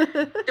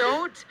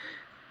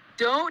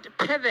 Don't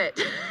pivot.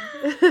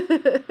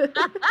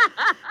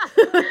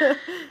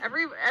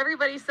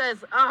 Everybody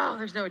says, "Oh,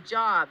 there's no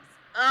jobs.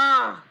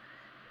 Oh,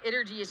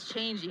 energy is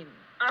changing.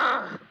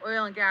 Oh,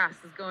 oil and gas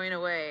is going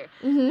away.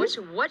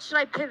 Mm-hmm. What should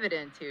I pivot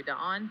into,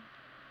 Dawn?"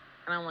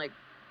 And I'm like,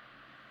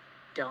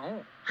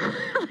 don't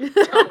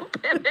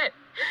pivot.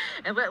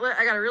 And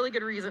I got a really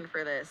good reason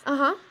for this.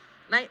 All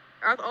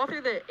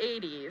through the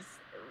 80s,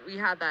 we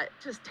had that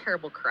just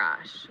terrible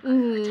crash.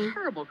 Mm-hmm. A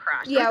terrible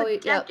crash. Yeah, a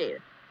decade.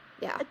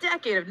 Yeah. A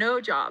decade of no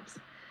jobs.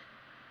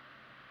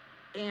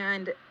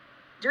 And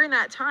during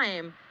that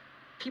time,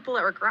 people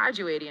that were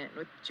graduating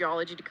with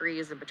geology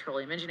degrees and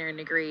petroleum engineering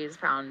degrees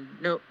found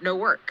no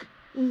work.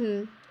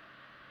 Mm-hmm.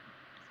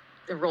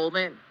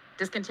 Enrollment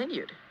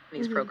discontinued in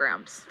these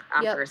programs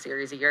after a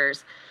series of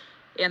years.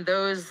 And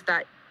those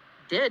that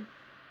did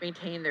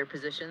maintain their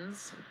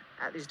positions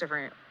at these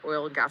different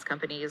oil and gas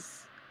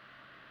companies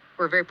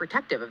were very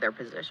protective of their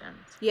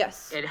positions.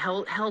 Yes. It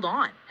held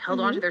on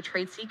to their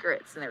trade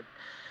secrets and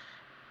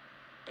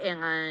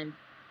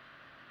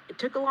it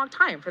took a long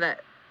time for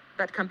that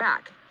to come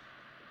back.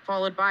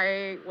 Followed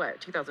by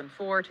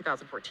 2004,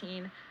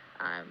 2014,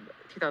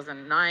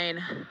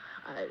 2009,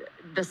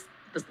 this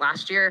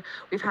last year,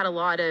 we've had a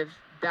lot of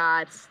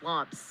bad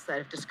slumps that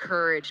have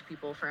discouraged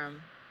people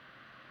from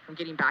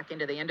getting back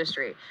into the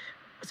industry.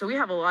 So we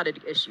have a lot of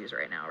issues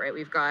right now, right?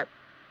 We've got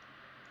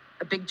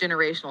a big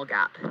generational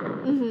gap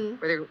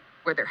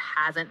where there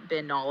hasn't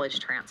been knowledge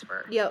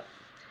transfer. Yep.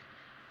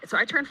 So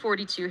I turned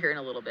 42 here in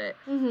a little bit.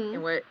 Mm-hmm.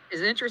 And what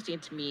is interesting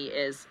to me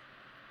is,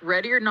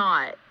 ready or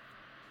not,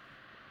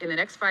 in the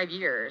next 5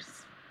 years,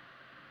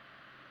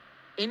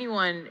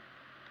 anyone,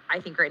 I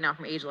think right now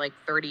from age like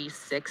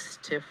 36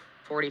 to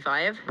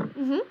 45,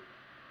 Mm-hmm.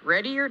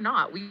 ready or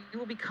not, we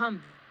will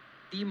become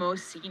the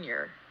most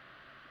senior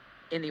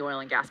in the oil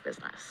and gas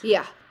business.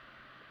 Yeah.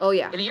 Oh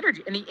yeah. In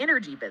the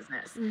energy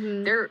business.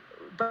 Mm-hmm. They're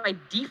by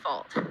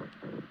default,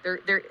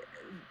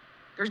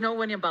 there's no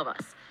one above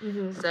us.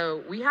 Mm-hmm.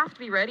 So we have to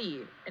be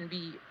ready and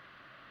be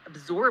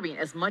absorbing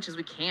as much as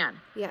we can.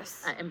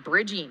 Yes. And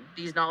bridging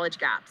these knowledge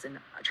gaps and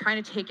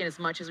trying to take in as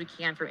much as we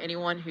can from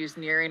anyone who's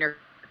nearing or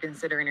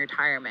considering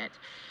retirement.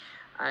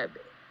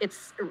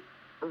 It's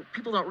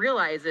people don't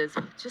realize is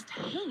just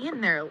hang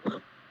in there a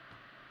little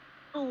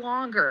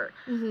longer,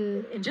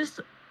 Mm-hmm. and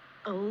just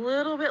a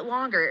little bit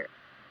longer.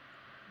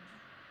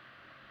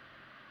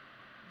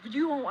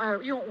 You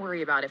won't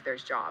worry about if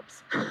there's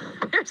jobs.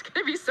 There's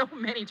going to be so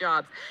many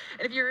jobs,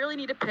 and if you really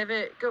need to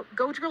pivot,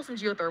 go drill some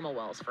geothermal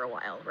wells for a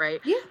while, right?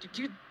 Yeah.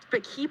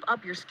 But keep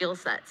up your skill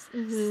sets.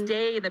 Mm-hmm.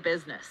 Stay in the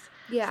business.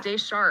 Yeah. Stay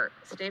sharp.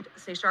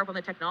 Stay sharp on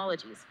the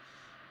technologies.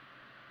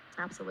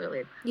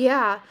 Absolutely.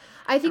 Yeah.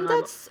 I think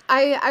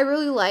I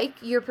really like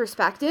your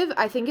perspective.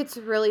 I think it's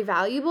really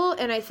valuable,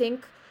 and I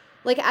think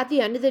like at the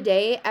end of the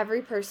day,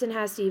 every person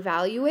has to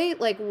evaluate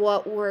like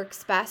what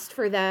works best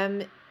for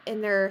them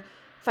in their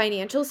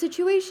financial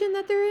situation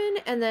that they're in,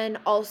 and then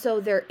also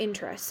their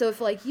interests. So if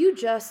like you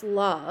just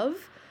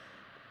love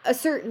a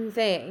certain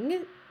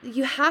thing,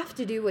 you have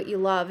to do what you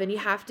love, and you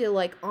have to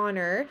like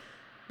honor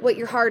what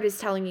your heart is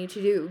telling you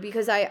to do,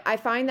 because I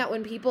find that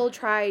when people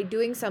try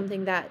doing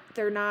something that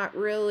they're not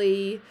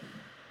really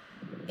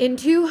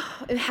into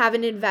and have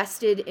an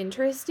invested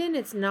interest in,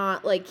 it's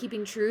not like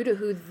keeping true to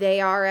who they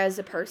are as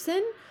a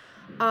person.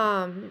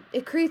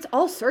 It creates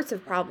all sorts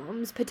of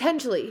problems,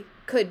 potentially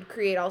could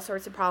create all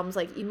sorts of problems,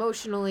 like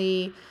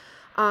emotionally.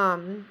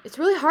 It's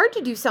really hard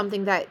to do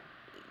something that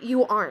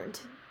you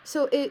aren't.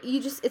 So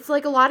it's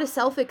like a lot of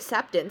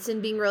self-acceptance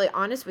and being really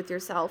honest with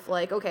yourself.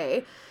 Like,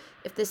 okay,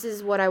 if this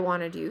is what I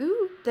want to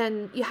do,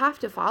 then you have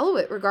to follow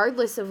it,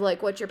 regardless of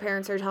like what your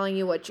parents are telling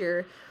you, what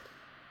your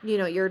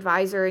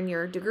advisor in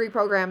your degree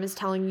program is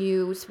telling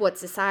you, what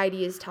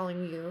society is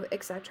telling you,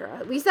 etc.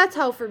 At least that's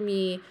how, for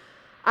me,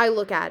 I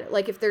look at it.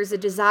 Like, if there's a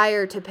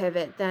desire to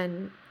pivot,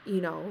 then,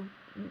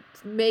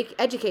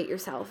 educate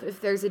yourself. If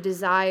there's a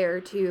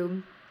desire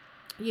to,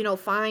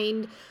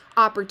 find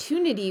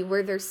opportunity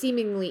where there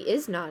seemingly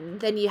is none,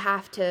 then you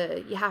have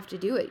to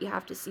do it. You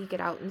have to seek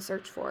it out and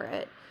search for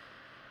it.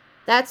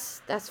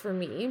 That's for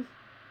me,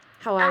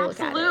 how I look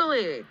at it.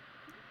 Absolutely.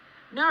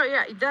 No,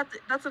 yeah,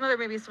 that's another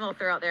maybe small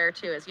throw out there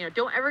too, is,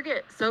 don't ever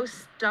get so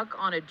stuck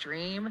on a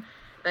dream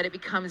that it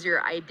becomes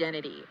your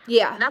identity.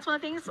 Yeah. And that's one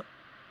of the things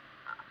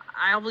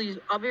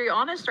I'll be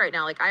honest right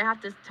now. Like, I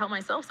have to tell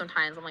myself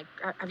sometimes, I'm like,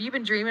 have you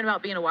been dreaming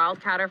about being a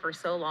wildcatter for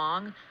so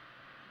long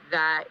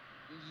that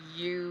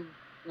you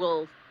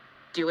will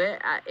do it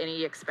at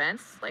any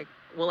expense? Like,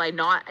 will I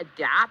not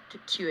adapt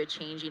to a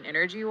changing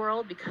energy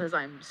world because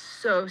I'm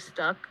so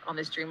stuck on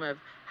this dream of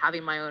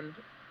having my own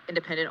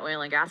independent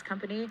oil and gas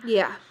company?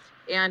 Yeah.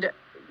 And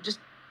just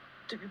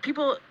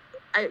people,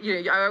 I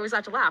always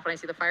have to laugh when I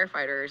see the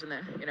firefighters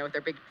and with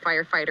their big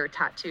firefighter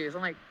tattoos.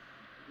 I'm like,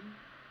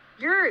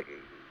 you're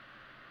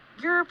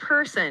a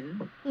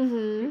person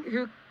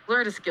who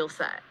learned a skill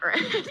set,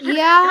 right? You're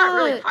not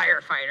really a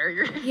firefighter.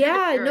 You're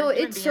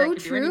it's so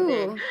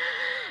true.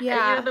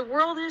 Yeah. And, the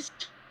world is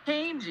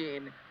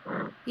changing.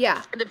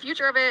 Yeah. And the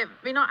future of it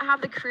may not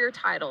have the career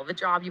title, the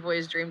job you've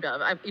always dreamed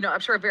of. I'm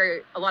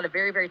sure a lot of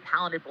very, very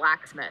talented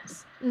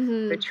blacksmiths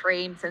who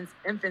trained since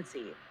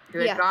infancy, who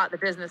had got the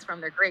business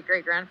from their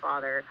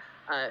great-great-grandfather,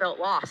 felt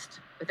lost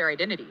with their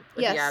identity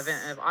with the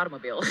advent of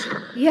automobiles.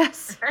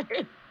 Yes.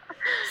 Right?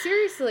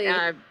 Seriously.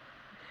 And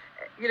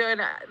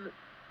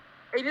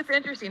it's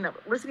interesting that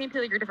listening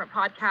to your different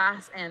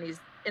podcasts and these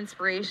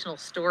inspirational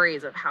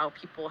stories of how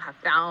people have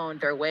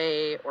found their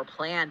way or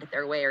planned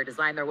their way or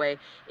designed their way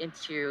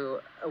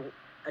into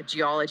a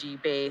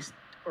geology-based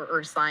or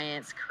earth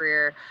science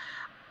career.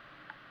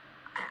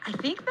 I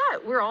think that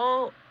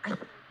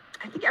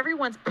I think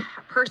everyone's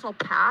personal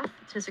path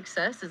to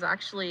success is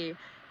actually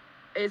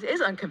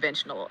is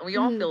unconventional, and we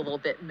all feel a little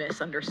bit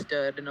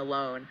misunderstood and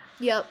alone.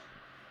 Yep,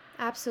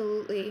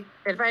 absolutely.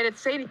 If I had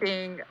to say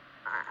anything,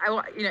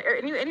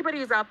 anybody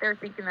who's out there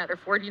thinking that they're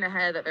forging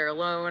ahead, that they're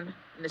alone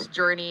in this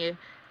journey,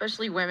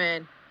 especially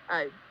women,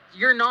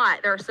 you're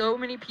not. There are so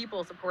many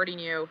people supporting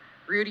you,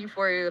 rooting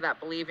for you, that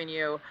believe in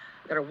you,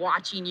 that are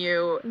watching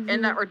you,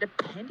 and that are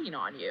depending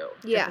on you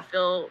to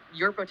fulfill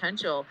your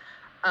potential.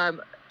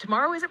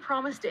 Tomorrow isn't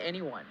promised to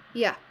anyone.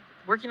 Yeah.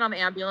 Working on the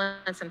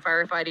ambulance and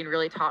firefighting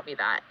really taught me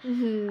that.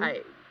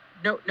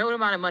 No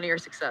amount of money or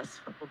success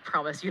will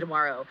promise you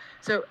tomorrow.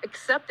 So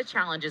accept the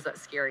challenges that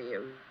scare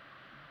you.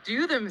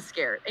 Do them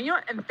scared,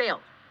 and fail.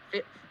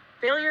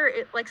 Failure,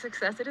 like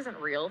success, it isn't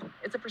real.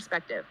 It's a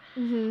perspective.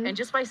 And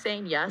just by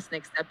saying yes and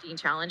accepting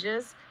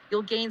challenges,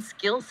 you'll gain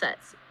skill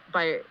sets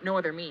by no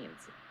other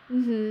means.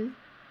 Find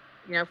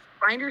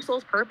your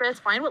soul's purpose.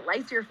 Find what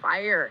lights your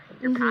fire,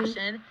 your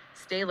passion.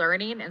 Stay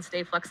learning and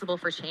stay flexible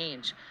for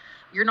change.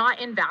 You're not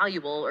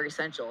invaluable or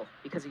essential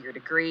because of your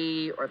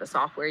degree or the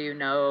software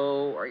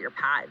or your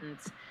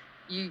patents.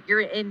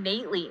 You're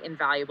innately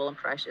invaluable and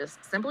precious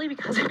simply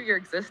because of your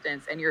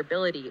existence and your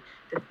ability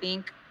to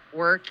think,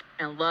 work,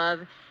 and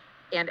love.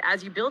 And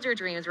as you build your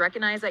dreams,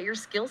 recognize that your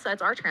skill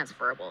sets are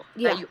transferable,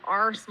 that you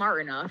are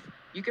smart enough.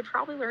 You could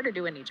probably learn to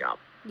do any job.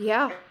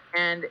 Yeah.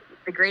 And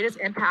the greatest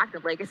impact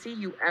and legacy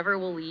you ever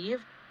will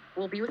leave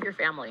will be with your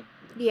family.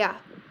 Yeah.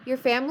 Your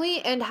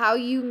family and how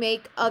you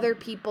make other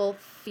people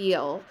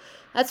feel.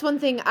 That's one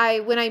thing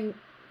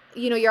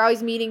you're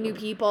always meeting new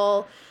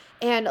people.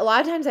 And a lot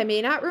of times I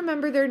may not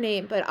remember their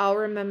name, but I'll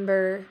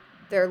remember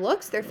their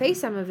looks, their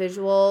face. I'm a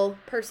visual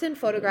person,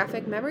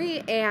 photographic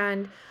memory.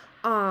 And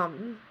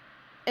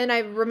I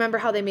remember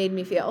how they made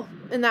me feel.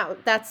 And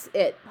that's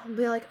it. I'll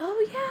be like,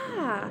 oh,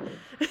 yeah.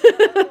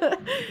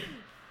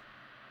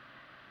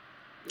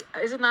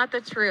 Isn't that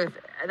the truth?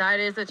 That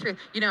is the truth.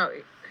 I know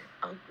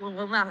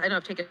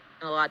I've taken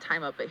a lot of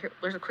time up, but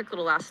there's a quick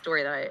little last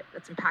story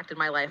that's impacted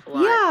my life a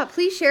lot. Yeah,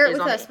 please share it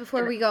with us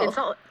before we go.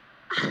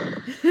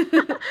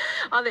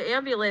 On the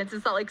ambulance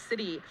in Salt Lake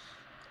City,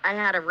 I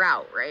had a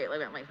route, right?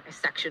 Like my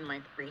section,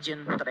 my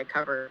region that I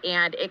cover.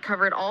 And it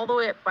covered all the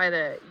way up by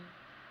the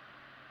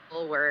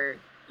where,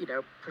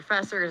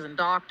 professors and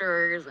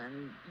doctors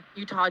and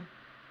Utah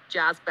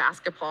Jazz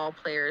basketball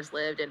players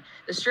lived. And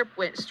the strip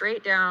went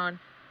straight down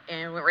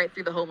and went right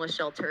through the homeless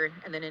shelter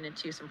and then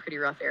into some pretty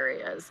rough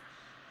areas.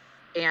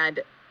 And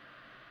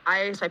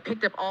I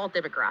picked up all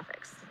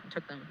demographics,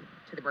 took them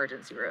to the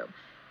emergency room.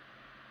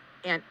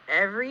 And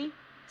every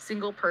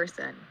single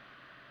person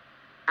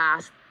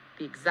asked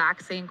the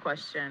exact same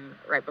question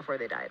right before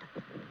they died.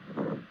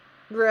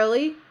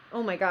 Really?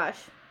 Oh my gosh.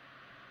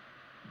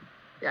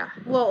 Yeah.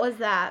 What was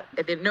that?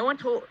 No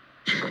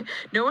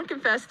one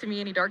confessed to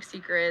me any dark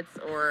secrets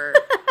or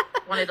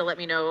wanted to let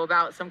me know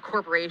about some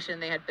corporation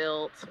they had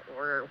built,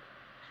 or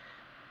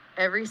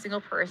every single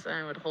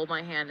person would hold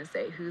my hand and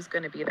say, who's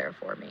going to be there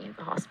for me at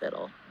the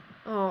hospital?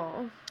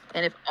 Oh.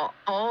 And if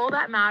all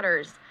that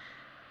matters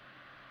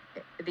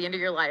at the end of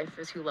your life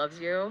is who loves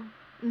you,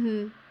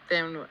 mm-hmm.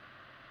 then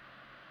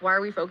why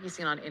are we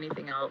focusing on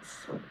anything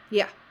else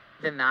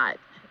than that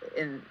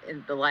in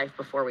the life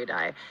before we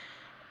die?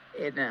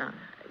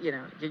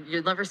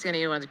 You'll never see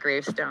anyone's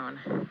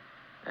gravestone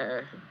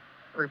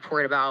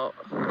report about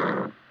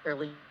their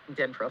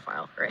LinkedIn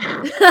profile, right?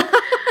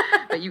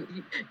 But you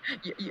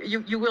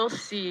will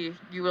see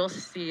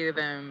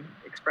them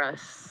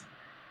express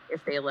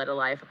if they led a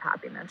life of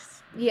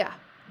happiness. Yeah,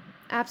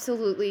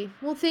 absolutely.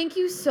 Well, thank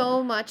you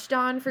so much,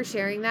 Dawn, for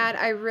sharing that.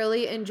 I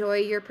really enjoy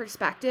your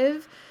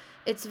perspective.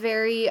 It's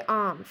very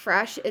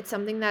fresh. It's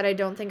something that I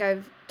don't think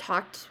I've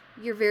talked.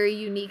 You're very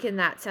unique in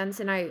that sense,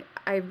 and I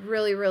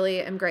really, really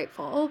am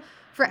grateful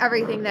for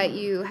everything that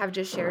you have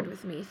just shared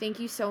with me. Thank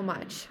you so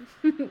much.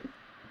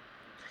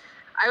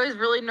 I was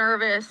really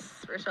nervous,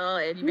 Rochelle,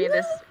 and you made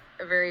this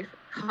a very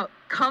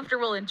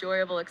comfortable,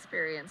 enjoyable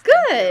experience.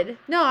 Good.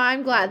 No,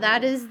 I'm glad.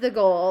 That is the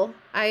goal.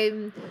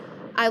 I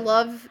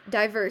love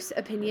diverse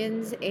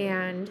opinions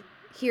and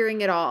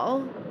hearing it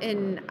all,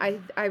 and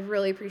I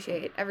really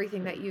appreciate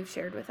everything that you've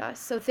shared with us.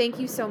 So thank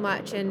you so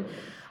much, and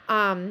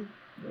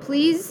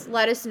please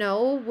let us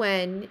know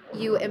when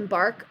you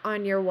embark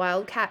on your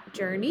Wildcat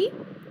journey,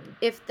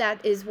 if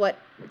that is what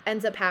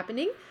ends up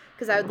happening,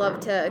 because I would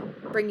love to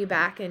bring you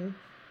back and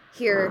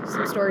hear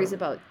some stories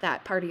about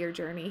that part of your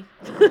journey.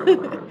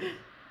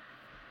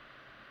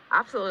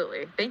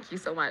 Absolutely. Thank you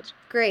so much.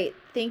 Great.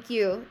 Thank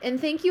you. And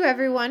thank you,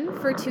 everyone,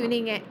 for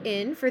tuning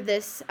in for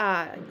this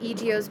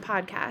EGO's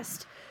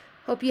podcast.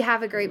 Hope you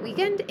have a great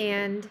weekend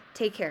and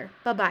take care.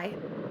 Bye-bye.